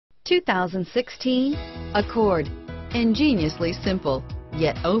2016 Accord. Ingeniously simple,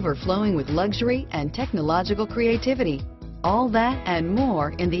 yet overflowing with luxury and technological creativity. All that and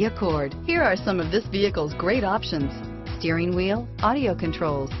more in the Accord. Here are some of this vehicle's great options: steering wheel audio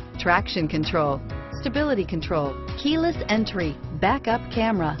controls, traction control, stability control, keyless entry, backup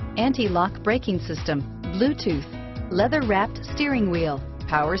camera, anti-lock braking system, Bluetooth, leather-wrapped steering wheel,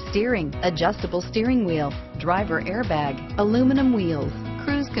 power steering, adjustable steering wheel, driver airbag, aluminum wheels,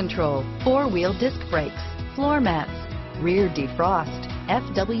 cruise control, four-wheel disc brakes, floor mats, rear defrost,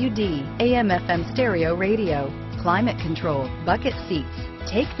 FWD, AM/FM stereo radio, climate control, bucket seats.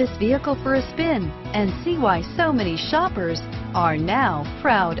 Take this vehicle for a spin and see why so many shoppers are now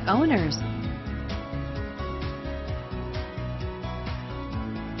proud owners.